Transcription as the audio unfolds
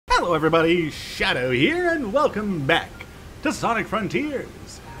Hello everybody, Shadow here, and welcome back to Sonic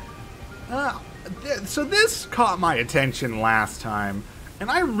Frontiers. So this caught my attention last time,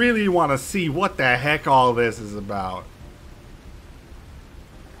 and I really want to see what the heck all this is about.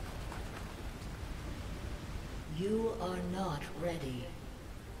 You are not ready.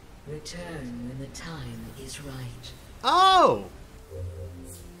 Return when the time is right. Oh!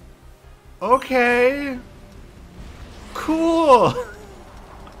 Okay. Cool.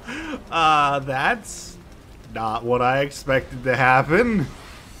 That's not what I expected to happen.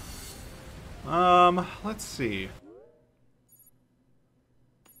 Let's see.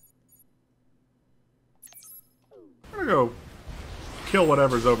 I'm gonna go kill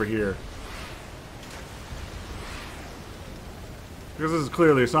whatever's over here. Because this is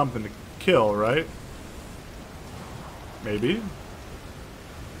clearly something to kill, right? Maybe.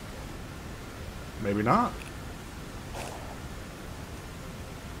 Maybe not.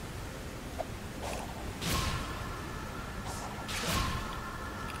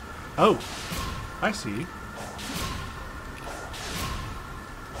 Oh, I see.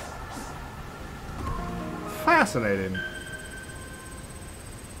 Fascinating.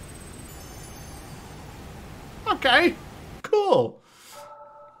 Okay, cool.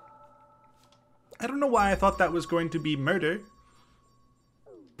 I don't know why I thought that was going to be murder.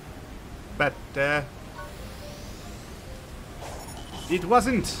 But, it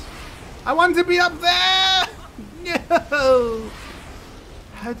wasn't. I want to be up there! No!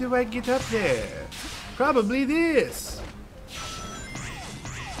 How do I get up there? Probably this.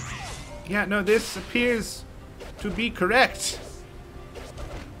 Yeah, no, this appears to be correct.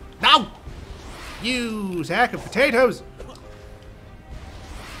 Now! You sack of potatoes!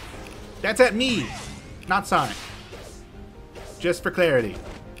 That's at me, not Sonic. Just for clarity.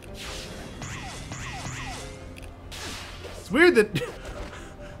 It's weird that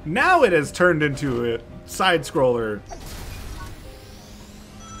now it has turned into a side-scroller.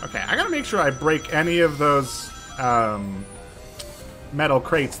 Okay, I gotta make sure I break any of those metal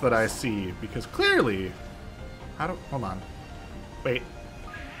crates that I see, because clearly, hold on, wait.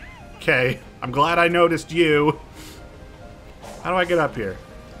 Okay, I'm glad I noticed you. How do I get up here?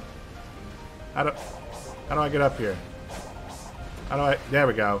 How do I get up here? There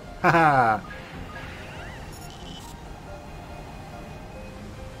we go. Haha.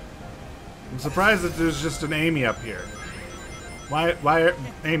 I'm surprised that there's just an Amy up here.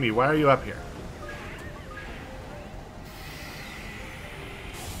 Amy, why are you up here?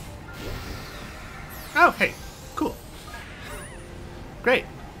 Oh, hey, cool. Great.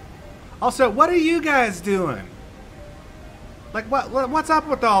 Also, what are you guys doing? Like, what's up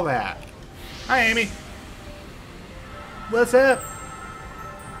with all that? Hi, Amy. What's up?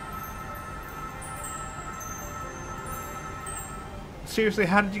 Seriously,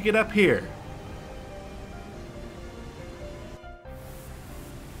 how did you get up here?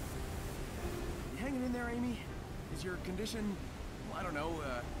 Your condition, well, I don't know,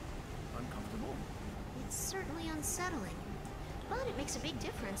 uncomfortable? It's certainly unsettling, but it makes a big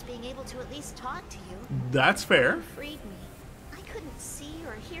difference being able to at least talk to you. That's fair. You freed me. I couldn't see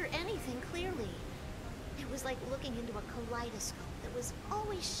or hear anything clearly. It was like looking into a kaleidoscope that was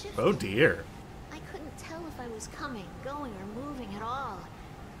always shifting. Oh dear. I couldn't tell if I was coming, going, or moving at all.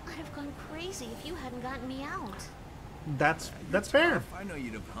 I'd have gone crazy if you hadn't gotten me out. That's fair. I know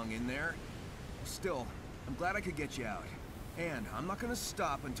you'd have hung in there. Still, I'm glad I could get you out. And I'm not gonna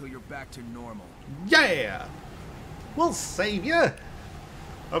stop until you're back to normal. Yeah! We'll save you!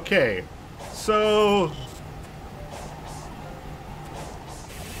 Okay, so...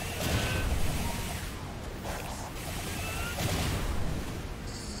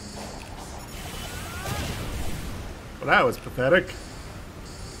 Well, that was pathetic.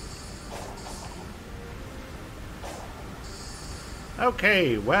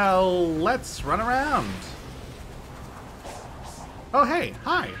 Okay, well, let's run around. Oh, hey,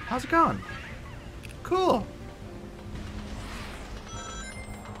 hi, how's it going? Cool.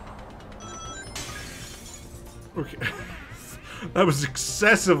 Okay. That was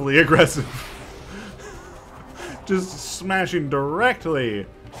excessively aggressive. Just smashing directly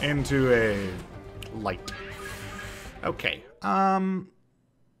into a light. Okay,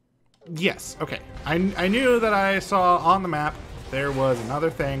 yes, okay. I knew that I saw on the map there was another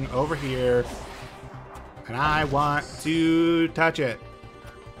thing over here, and I want to touch it.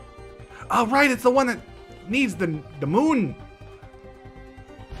 Oh, right, it's the one that needs the moon.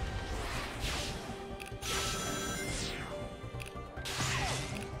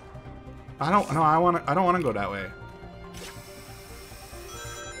 I don't know. I don't want to go that way.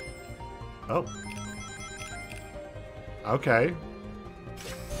 Oh. Okay.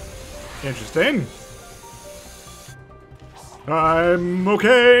 Interesting. I'm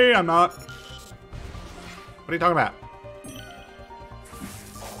okay. I'm not. What are you talking about?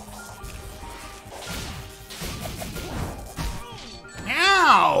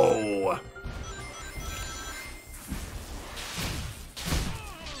 Ow!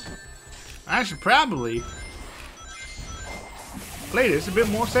 I should probably play this a bit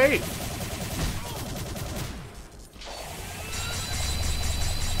more safe.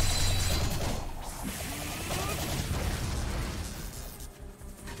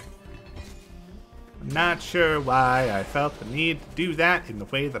 I'm not sure why I felt the need to do that in the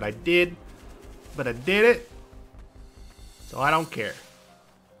way that I did, but I did it, so I don't care.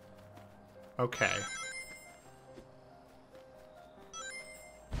 Okay.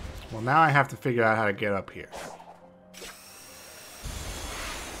 Well, now I have to figure out how to get up here.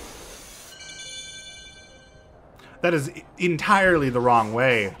 That is entirely the wrong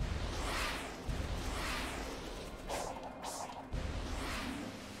way.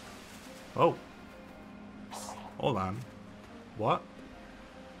 Oh. Hold on. What?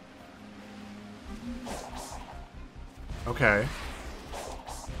 Okay.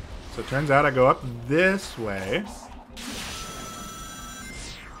 So it turns out I go up this way.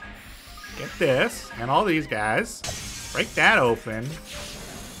 Get this, and all these guys. Break that open.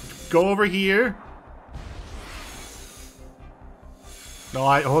 Go over here. No,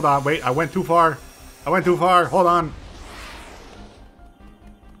 hold on, wait, I went too far. I went too far, hold on.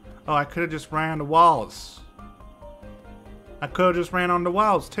 Oh, I could have just ran on the walls. I could have just ran on the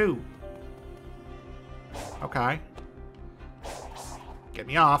walls, too. Okay. Get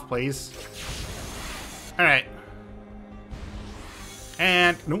me off, please. Alright.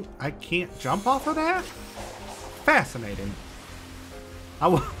 And, no, I can't jump off of that? Fascinating. I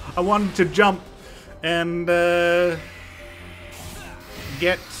wanted to jump and,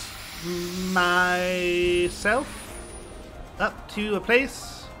 get myself up to a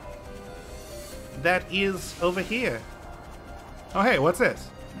place that is over here. Oh, hey, what's this?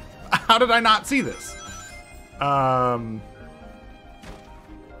 How did I not see this?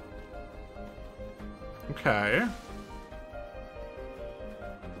 Okay.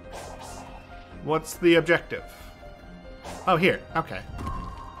 What's the objective? Oh, here. Okay.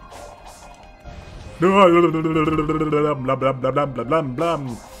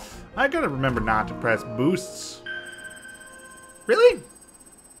 I gotta remember not to press boosts. Really?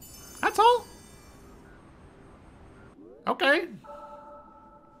 That's all? Okay.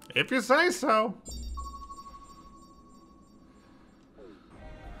 If you say so.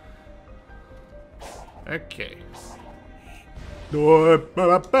 Okay.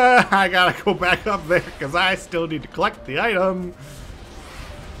 I gotta go back up there because I still need to collect the item.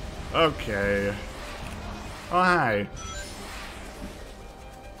 Okay. Oh, hi.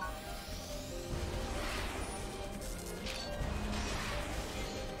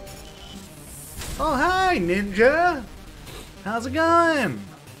 Oh, hi, ninja. How's it going?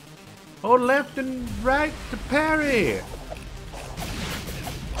 Hold left and right to parry.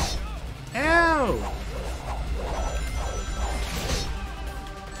 Ow.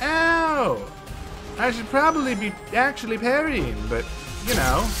 Ow! I should probably be actually parrying, but, you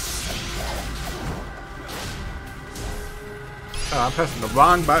know. Oh, I'm pressing the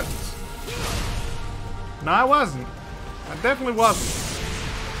wrong buttons. No, I wasn't. I definitely wasn't.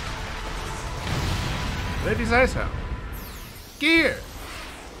 Did you say so? Gear!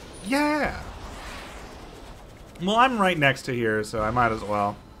 Yeah! Well, I'm right next to here, so I might as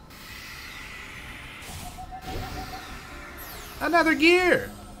well. Another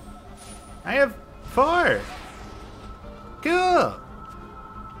gear! I have 4. Cool.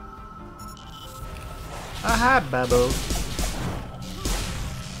 Hi, Bubbles.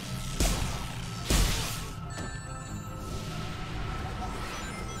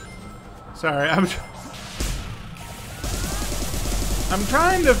 Sorry, I'm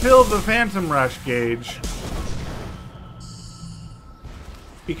trying to fill the Phantom Rush gauge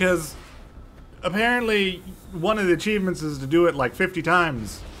because apparently one of the achievements is to do it like 50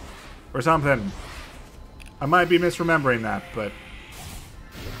 times. Or something. I might be misremembering that, but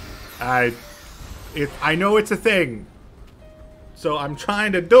I know it's a thing. So I'm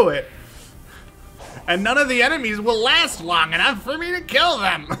trying to do it. And none of the enemies will last long enough for me to kill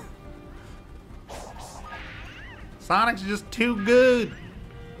them. Sonic's just too good.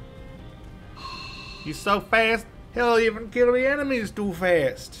 He's so fast, he'll even kill the enemies too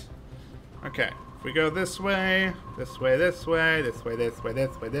fast. Okay. If we go this way, this way, this way, this way, this way,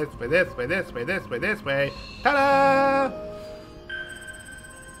 this way, this way, this way, this way, this way, this way. Ta-da!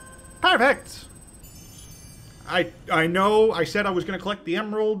 Perfect! I know I said I was gonna collect the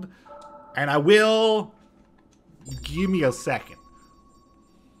emerald, And I will... Give me a second.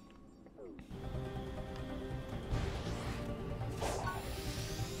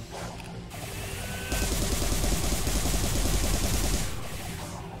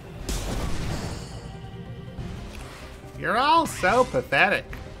 You're all so pathetic.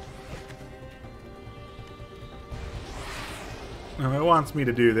 Oh, it wants me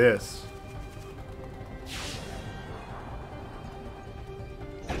to do this.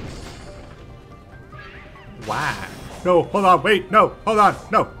 Why? No, hold on, wait, no, hold on,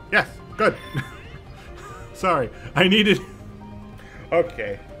 no, yes, good. Sorry, I needed...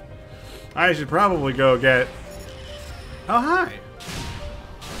 Okay. I should probably go get... Oh, hi.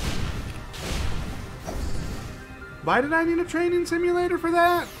 Why did I need a training simulator for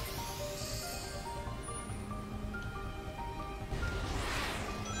that?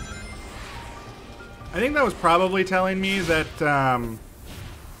 I think that was probably telling me that,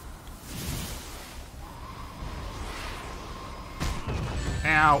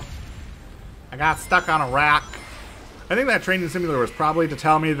 Ow. I got stuck on a rock. I think that training simulator was probably to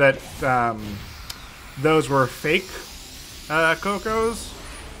tell me that, those were fake, Cocos.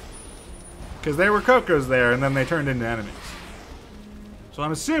 Because there were Cocos there, and then they turned into enemies. So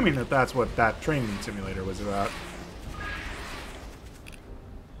I'm assuming that that's what that training simulator was about.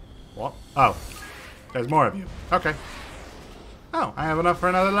 What? Oh. There's more of you. Okay. Oh, I have enough for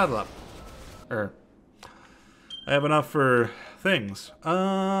another level up. I have enough for things.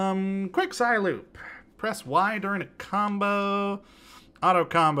 Quick side loop. Press Y during a combo. Auto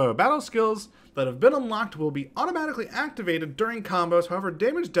combo. Battle skills that have been unlocked will be automatically activated during combos. However,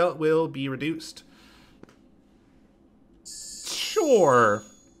 damage dealt will be reduced. Sure.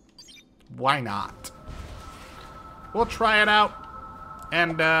 Why not? We'll try it out.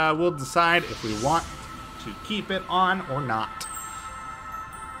 And we'll decide if we want to keep it on or not.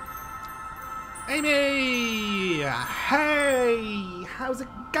 Amy! Hey! How's it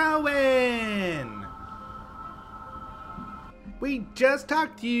going? We just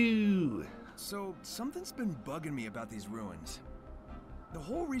talked to you. So, something's been bugging me about these ruins. The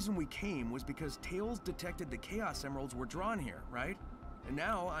whole reason we came was because Tails detected the Chaos Emeralds were drawn here, right? And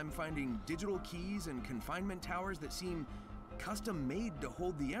now I'm finding digital keys and confinement towers that seem custom made to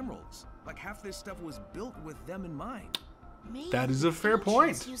hold the emeralds. Like half this stuff was built with them in mind. Maybe That is a fair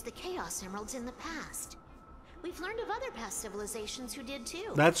point. Used the Chaos Emeralds in the past. We've learned of other past civilizations who did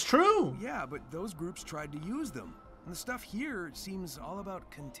too. That's true. Yeah, but those groups tried to use them. And the stuff here seems all about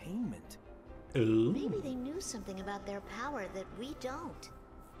containment. Ooh. Maybe they knew something about their power that we don't.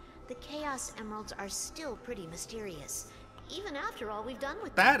 The Chaos Emeralds are still pretty mysterious, even after all we've done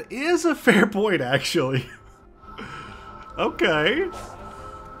with them. That is a fair point, actually. Okay.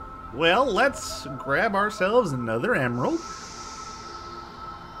 Well, let's grab ourselves another emerald.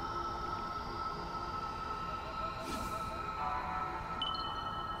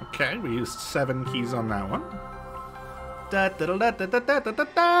 Okay, we used 7 keys on that one. Da, da, da, da, da, da, da, da,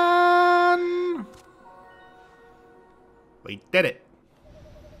 da. We did it.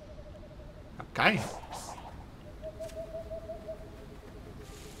 Okay.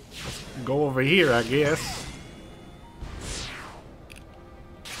 Let's go over here, I guess.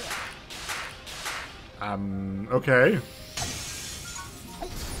 Okay.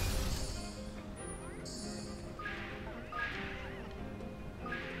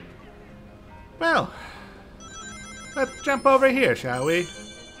 Well, let's jump over here, shall we?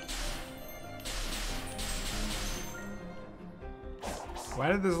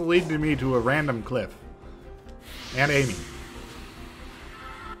 Why did this lead to me to a random cliff? And Amy.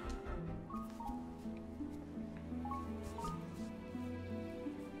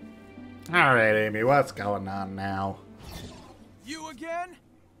 Alright, Amy, what's going on now? You again?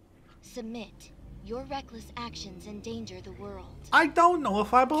 Submit. Your reckless actions endanger the world. I don't know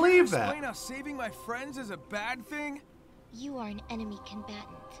if I believe that. Explain how saving my friends is a bad thing? You are an enemy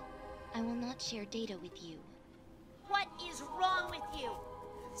combatant. I will not share data with you. What is wrong with you?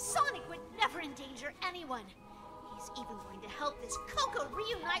 Sonic would never endanger anyone. He's even going to help this Coco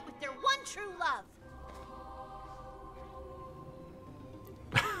reunite with their one true love.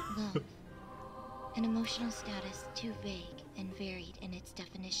 Love. An emotional status too vague and varied in its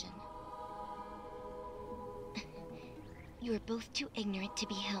definition. You are both too ignorant to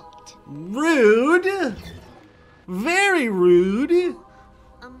be helped. Rude! Very rude!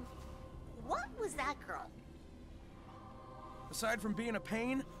 What was that girl? Aside from being a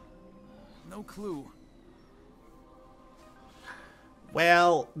pain, no clue.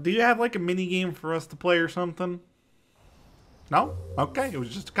 Well, do you have like a mini game for us to play or something? No? Okay, it was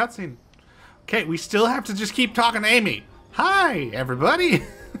just a cutscene. Okay, we still have to just keep talking to Amy. Hi, everybody!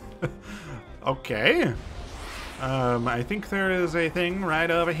 Okay. I think there is a thing right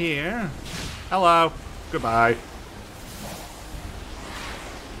over here. Hello. Goodbye.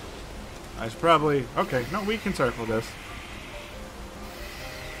 I should probably... Okay, no, we can circle this.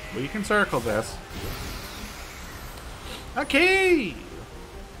 We can circle this. Okay!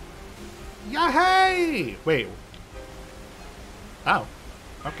 Yahey! Wait. Oh.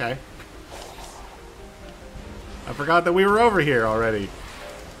 Okay. I forgot that we were over here already.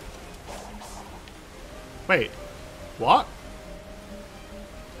 Wait. What?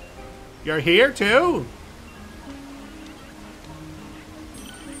 You're here too?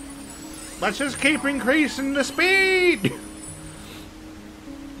 Let's just keep increasing the speed!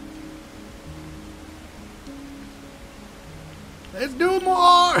 Let's do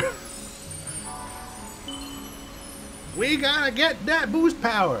more! We gotta get that boost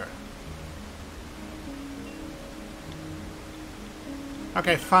power.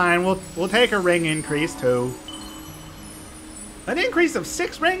 Okay, fine. We'll take a ring increase too. An increase of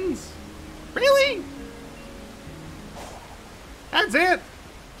 6 rings? Really? That's it?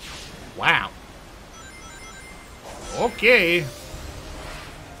 Wow. Okay.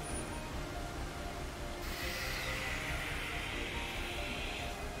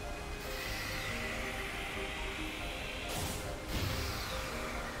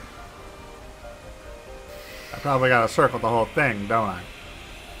 I probably gotta circle the whole thing, don't I?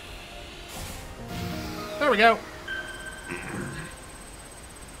 There we go.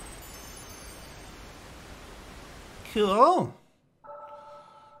 Cool.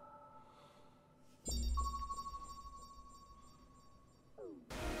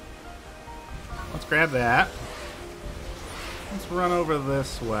 Let's grab that. Let's run over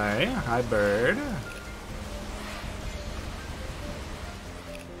this way. Hi, bird.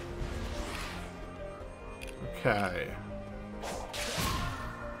 Okay.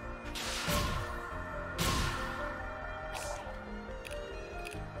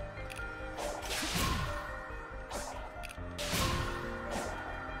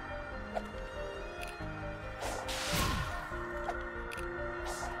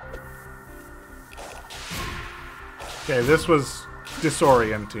 Okay, this was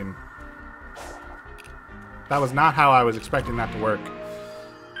disorienting. That was not how I was expecting that to work.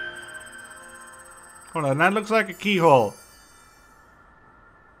 Hold on, that looks like a keyhole.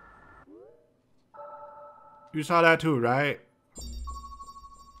 You saw that too, right?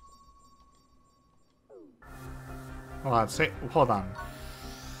 Hold on, hold on.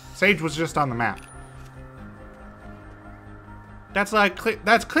 Sage was just on the map. That's like,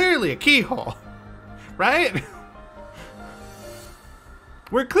 that's clearly a keyhole, right?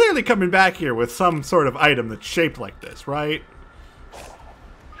 We're clearly coming back here with some sort of item that's shaped like this, right?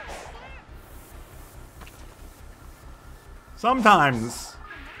 Sometimes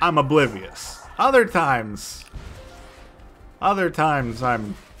I'm oblivious. Other times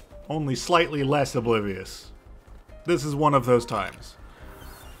I'm only slightly less oblivious. This is one of those times.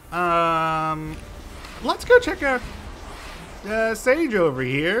 Let's go check out Sage over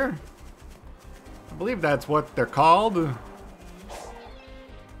here. I believe that's what they're called.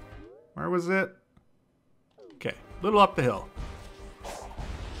 Where was it? Okay, a little up the hill.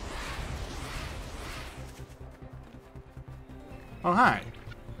 Oh, hi.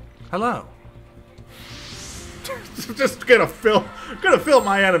 Hello. Just gonna fill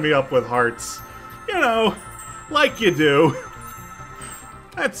my enemy up with hearts. You know, like you do.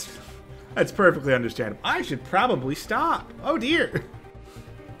 That's perfectly understandable. I should probably stop. Oh dear.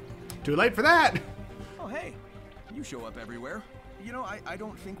 Too late for that. Oh, hey. You show up everywhere. You know, I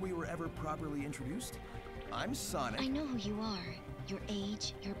don't think we were ever properly introduced. I'm Sonic. I know who you are. Your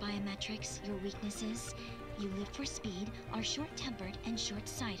age, your biometrics, your weaknesses. You live for speed, are short-tempered and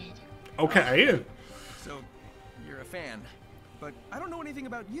short-sighted. Okay. So, you're a fan. But I don't know anything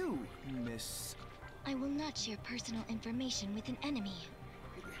about you, Miss... I will not share personal information with an enemy.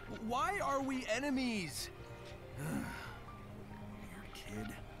 Why are we enemies? Weird kid.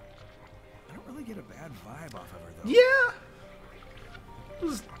 I don't really get a bad vibe off of her, though. Yeah.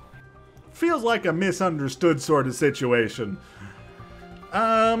 This feels like a misunderstood sort of situation.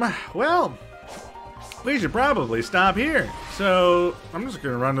 Well, we should probably stop here. So, I'm just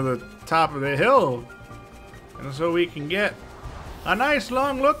gonna run to the top of the hill. And so we can get a nice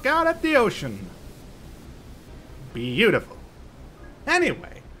long look out at the ocean. Beautiful.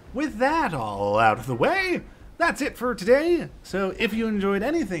 Anyway, with that all out of the way, that's it for today. So if you enjoyed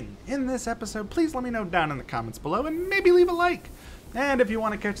anything in this episode, please let me know down in the comments below and maybe leave a like. And if you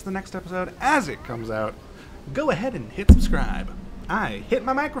want to catch the next episode as it comes out, go ahead and hit subscribe. I hit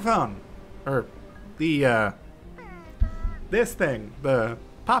my microphone. Or the, this thing. The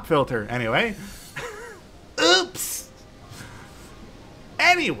pop filter, anyway. Oops!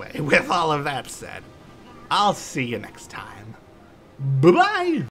 Anyway, with all of that said, I'll see you next time. Bye-bye!